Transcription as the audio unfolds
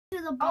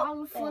to the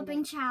bottle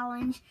flipping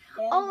challenge.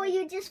 Then Oh,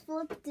 you just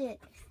flipped it.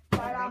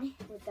 Start off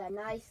with that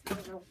nice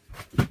little.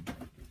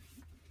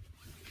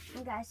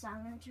 Okay, so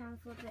I'm gonna try and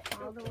flip it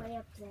all the way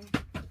up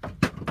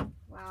there.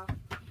 Wow.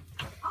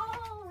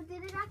 Oh,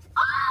 did it actually?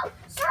 Oh,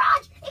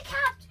 Suraj, it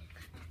capped.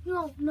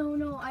 No,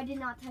 I did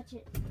not touch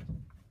it.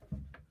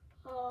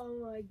 Oh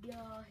my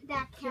god.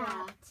 That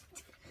capped.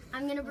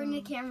 I'm gonna bring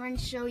the camera and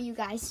show you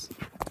guys.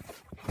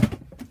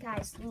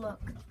 Guys, look.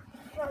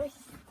 First,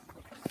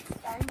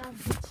 starting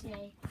off the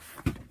today.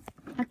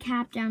 A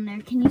cap down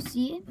there. Can you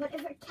see it? But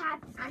if a cat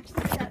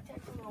actually got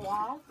touching the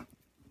wall,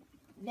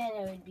 then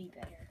it would be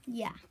better.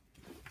 Yeah.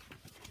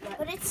 But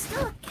But it's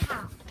still a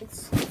cap.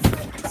 It's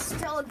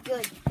still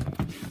good.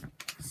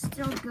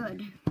 Still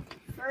good.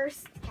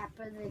 first cap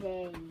of the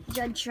day.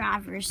 Judge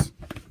Travers.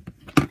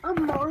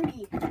 I'm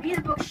Marty. Read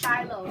the book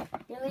Shiloh.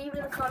 And leave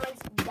in the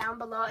comments down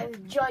below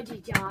if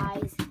Judge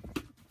dies.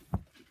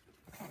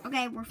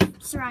 Okay,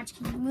 Suraj,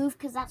 can you move?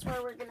 Because that's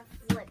where we're gonna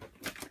flip.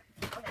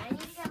 Okay, I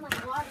need to get my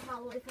water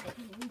bottle if I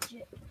can reach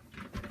it.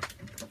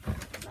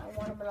 I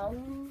want to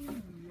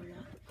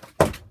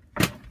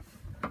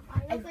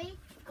Honestly,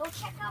 go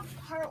check out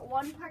part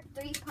 1, part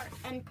 3,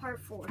 and part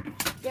 4.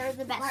 They're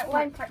the best. Part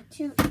 1, part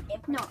 2.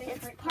 No,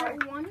 it's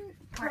part 1,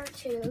 part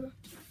 2.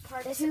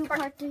 part This 2, is part-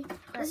 part 3.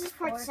 This is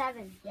part 4.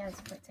 7. Yeah,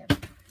 it's part 7. Can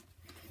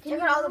Check you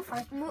out all the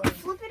move- parts.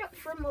 flip it up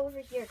from over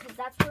here, because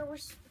that's where we're.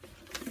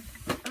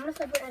 I'm going to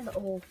flip it in the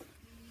old.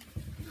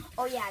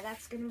 Oh yeah,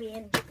 that's gonna be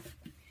in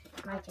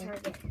My turn.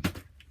 target.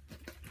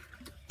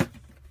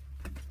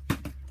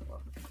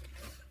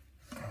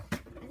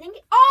 I think.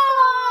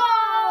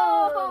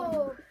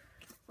 Oh!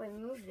 Wait,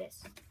 move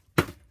this.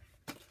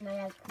 No, you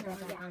have to put No,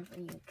 that yeah. on for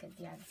you because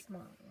you have a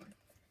small one.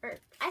 Or,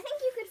 I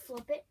think you could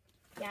flip it.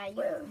 Yeah, you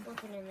Where? can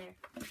flip it in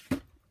there.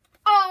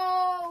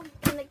 Oh!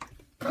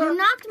 You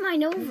knocked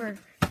mine over.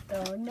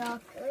 So, no.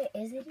 Wait,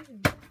 is it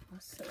even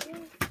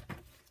possible?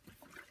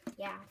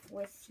 Yeah,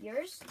 with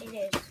yours, it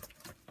is.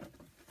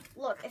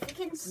 Look, if it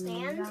can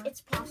stand,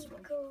 it's possible.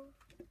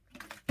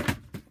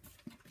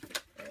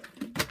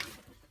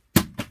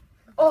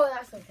 Oh,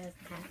 that's what doesn't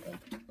happen.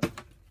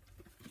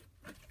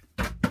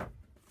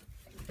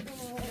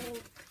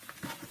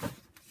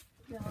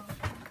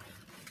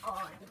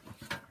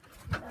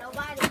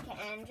 Nobody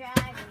can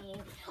drag me.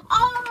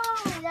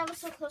 Oh, that was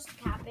so close to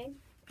capping.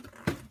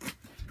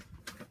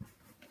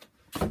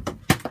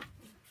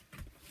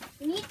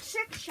 We need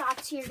trick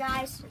shots here,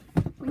 guys.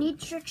 We need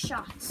trick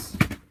shots.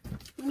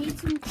 We need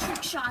some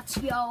trick shots,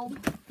 yo.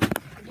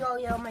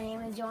 Yo, my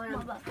name is Joe and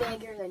I'm Mama.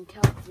 bigger than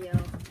Tokyo.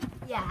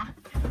 Yeah.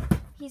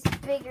 He's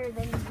bigger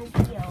than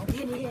Tokyo.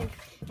 It is.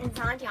 And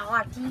Santiago,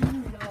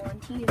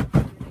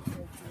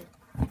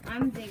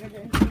 I'm bigger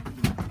than him.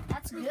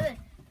 That's good.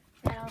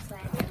 That also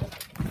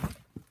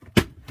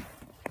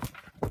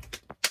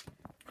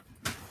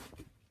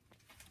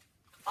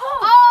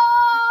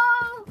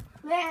Oh!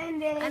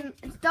 landed.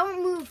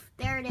 Don't move.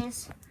 There it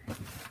is.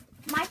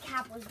 My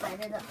cap was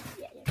better though.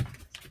 Yeah.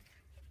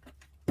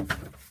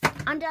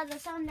 Under the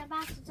sun, the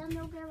bastards are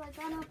no good like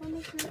that up on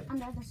the street.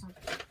 Under the sun.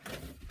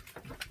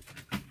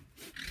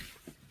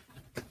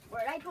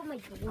 Where'd I put my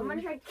glue? I'm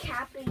gonna try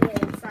capping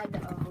it inside the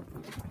O.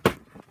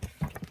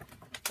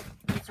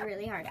 It's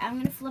really hard. I'm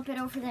gonna flip it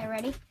over there.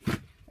 Ready?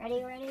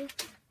 Ready?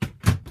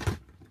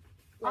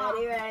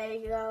 Ready,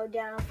 go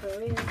down for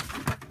real.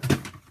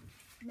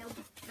 Nope,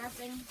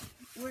 nothing.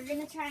 We're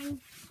gonna try and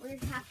we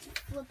have to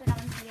flip it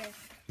on here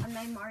on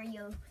my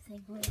Mario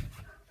thing.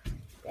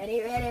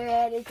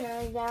 Ready,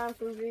 turn down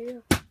for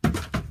real.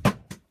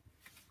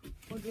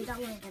 We'll do that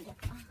one again.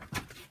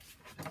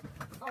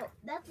 Oh,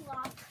 that's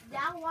lost.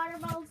 That water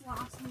bottle's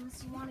lost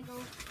unless you want to go.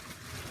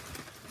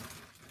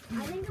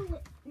 I think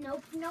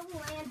no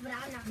land, but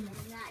I'm not gonna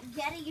do that.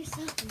 Get it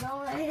yourself.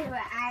 Don't let it, but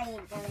I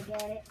ain't gonna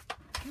get it.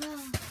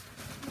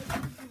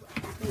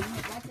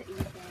 That's what you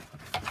said.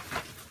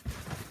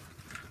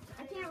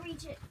 I can't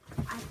reach it.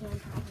 I can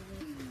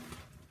probably.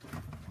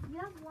 You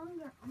have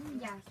longer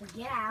arms. Yeah, so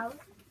get out.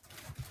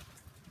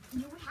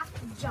 You would have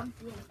to jump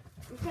in.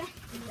 Okay,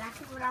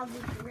 exactly what I'll do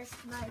to risk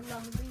my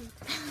lovely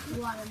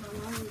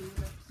watermelon.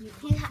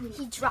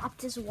 He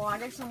dropped his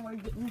water somewhere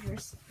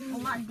dangerous. Well,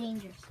 not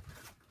dangerous.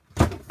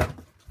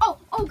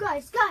 Oh,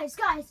 guys.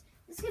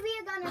 This could be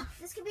a gunner.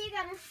 This could be a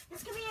gunner.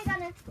 This could be a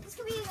gunner. This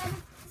could be a gunner.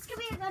 This could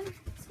be a gunner.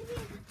 This could be a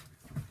gunner.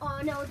 Oh,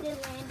 no, it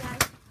didn't land,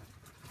 guys.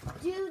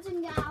 Dudes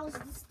and gals,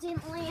 this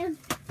didn't land.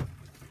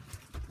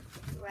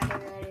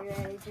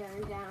 Ready,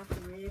 turn down for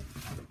real.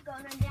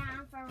 Going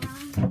down for a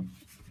run.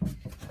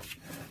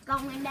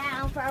 Going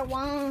down for a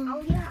one.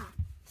 Oh yeah,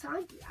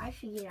 Santi, I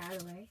figured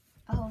out a way.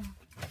 Oh.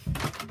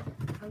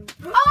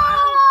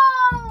 Oh!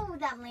 Oh!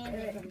 That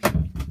landed.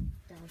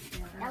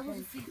 That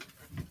was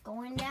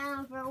going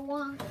down for a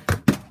one.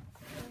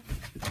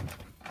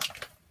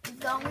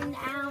 Going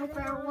down for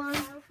a one.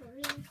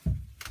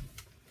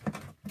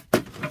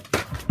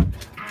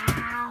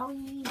 Ow!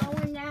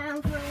 Going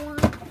down for a one.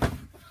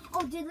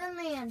 Oh, did it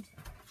land?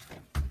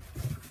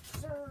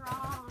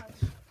 Siraj.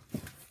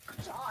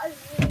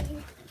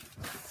 Charlie.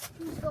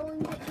 Who's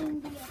going to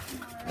India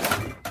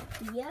tomorrow?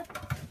 Yep.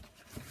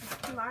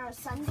 Tomorrow's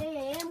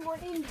Sunday. I am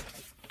going.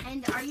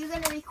 And are you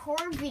gonna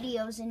record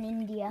videos in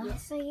India?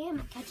 Yes, I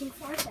am. Catching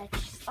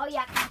Farfetch. Oh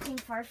yeah, catching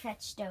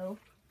Farfetch though.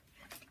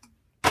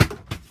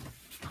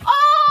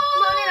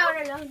 Oh!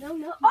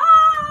 No.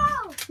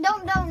 Oh!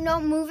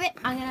 Don't move it.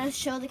 I'm gonna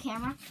show the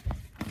camera.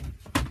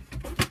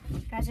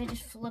 Guys, I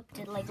just flipped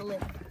it like a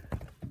lip.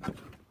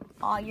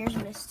 Oh, yours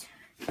missed.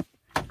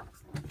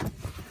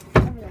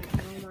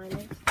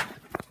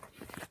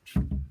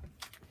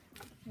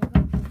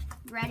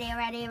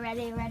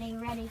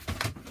 Ready.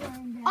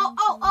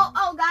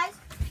 Oh, guys.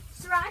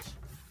 Suraj.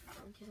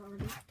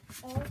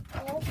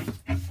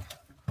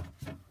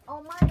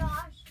 Oh my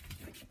gosh.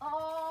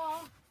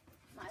 Oh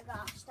my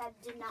gosh, that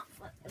did not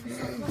flip. It was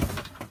so close.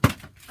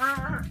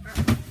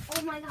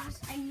 Oh my gosh,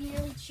 I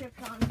nearly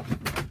tripped on it.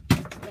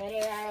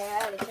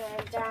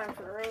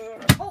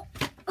 Oh.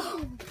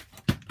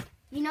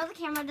 You know the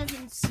camera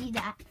doesn't see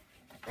that.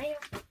 Fail.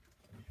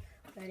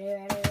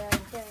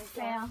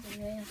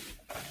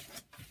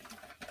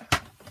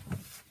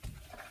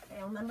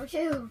 Fail number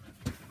 2.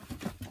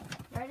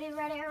 Ready.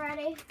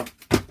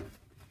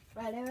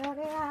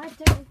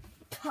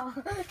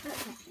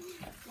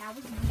 That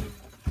was weird.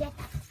 Get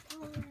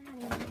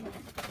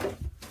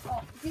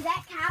Oh, did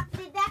that cap?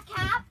 That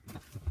capped!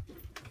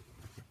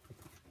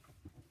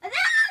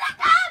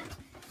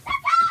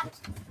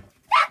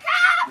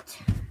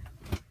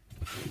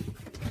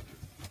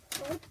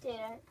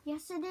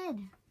 Yes, it did.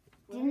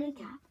 Didn't it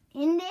cap?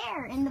 In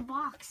there, in the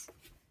box.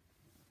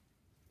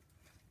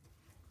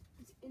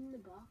 It's in the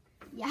box.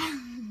 Yeah.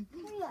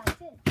 Oh, yeah, I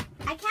did.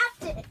 I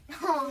capped it.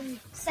 Oh,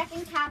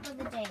 second cap of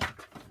the day.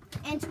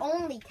 And it's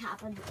only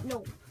cap of the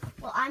no.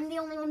 Well, I'm the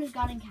only one who's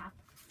gotten cap.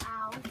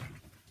 Ow.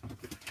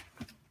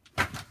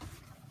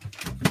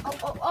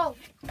 Oh.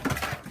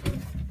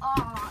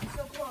 Oh,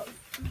 so close.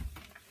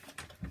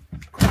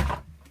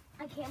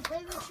 I can't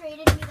believe you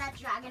traded me that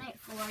Dragonite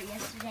 4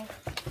 yesterday.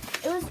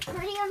 It was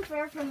pretty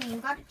unfair for me. You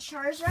got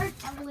Charizard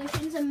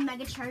Evolutions and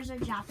Mega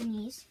Charizard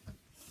Japanese.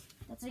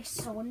 That's like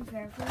so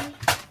unfair for me.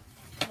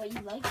 But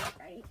you like it,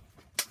 right?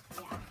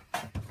 Yeah.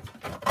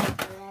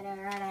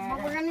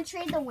 But we're gonna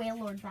trade the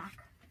Wailord back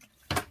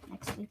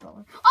next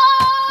sleepover.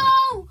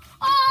 Oh!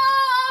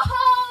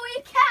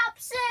 He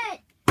caps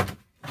it!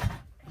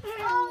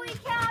 Oh, he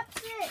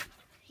caps it!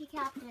 He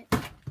capped it.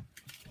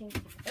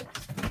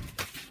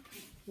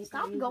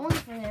 Stop going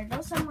for there.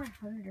 Go somewhere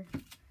harder.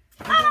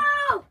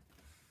 Oh!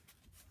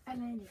 I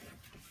landed.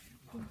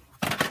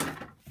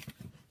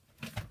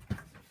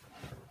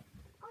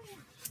 Oh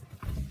yeah.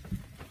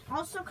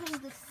 Also, because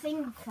the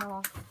thing fell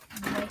off.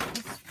 Like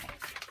this.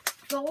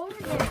 Go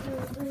over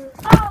there.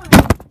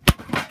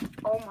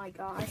 Oh my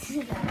gosh.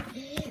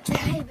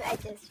 I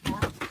just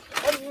fell.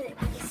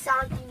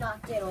 Santi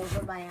knocked it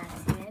over by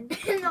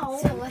accident. No.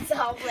 So let's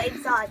all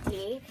blame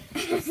Santi.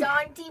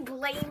 Santi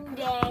blame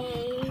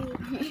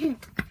day.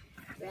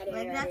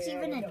 Like that's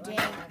even a day.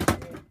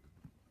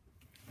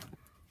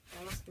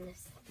 Almost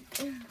missed.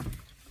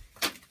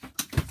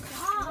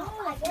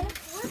 Oh, I gotta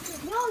flip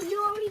it. No, you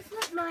already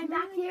flipped mine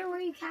back there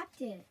where you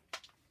capped it.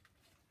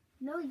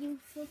 No, you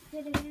flipped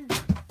it again.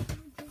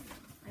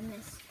 I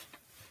missed.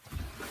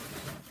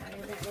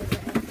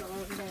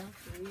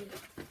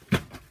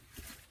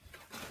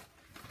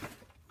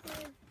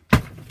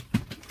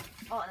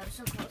 Oh, that was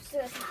so close to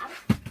his hat.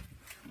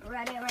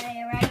 Ready.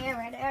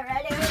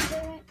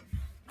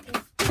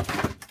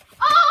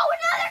 Oh,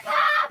 another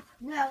cap!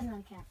 No, it's not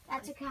a cap.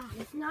 That's a cap.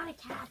 It's not a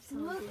cap.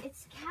 Look,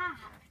 it's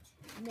capped.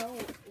 No,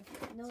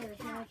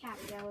 it's not a cap.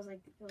 That was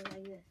like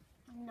this.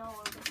 No,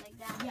 it was like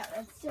that. Yeah,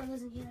 that still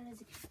doesn't count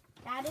as a cap.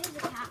 That is a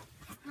cap.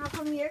 How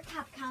come your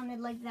cap counted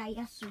like that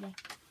yesterday?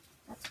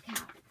 That's a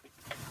cap.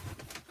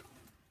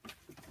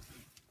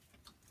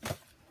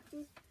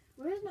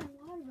 Where's my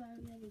water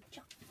bottle that you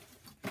chucked?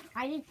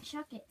 I didn't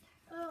chuck it.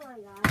 Oh my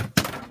god, it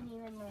didn't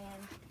even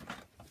land.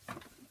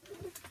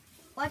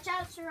 Watch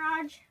out,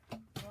 Siraj.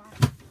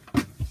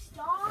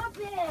 Stop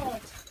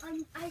it!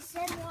 I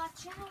said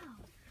watch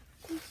out.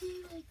 You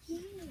see, like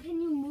you.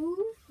 Can you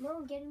move? No,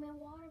 I'm getting my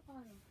water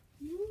bottle.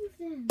 Move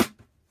then.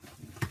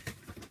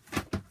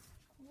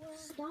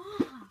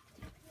 Stop.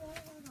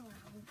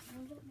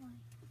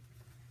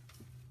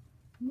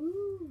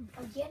 Move.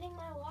 I'm getting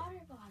my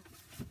water bottle.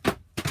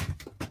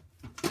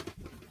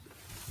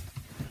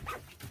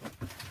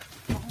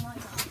 Oh my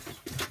gosh.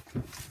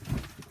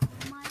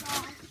 Oh my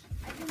gosh.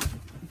 I can...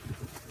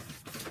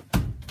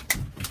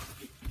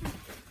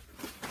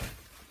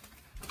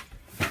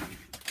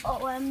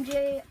 OMG.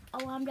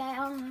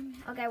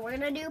 Okay, we're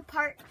gonna do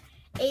part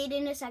 8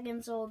 in a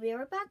second, so we'll be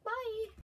right back. Bye.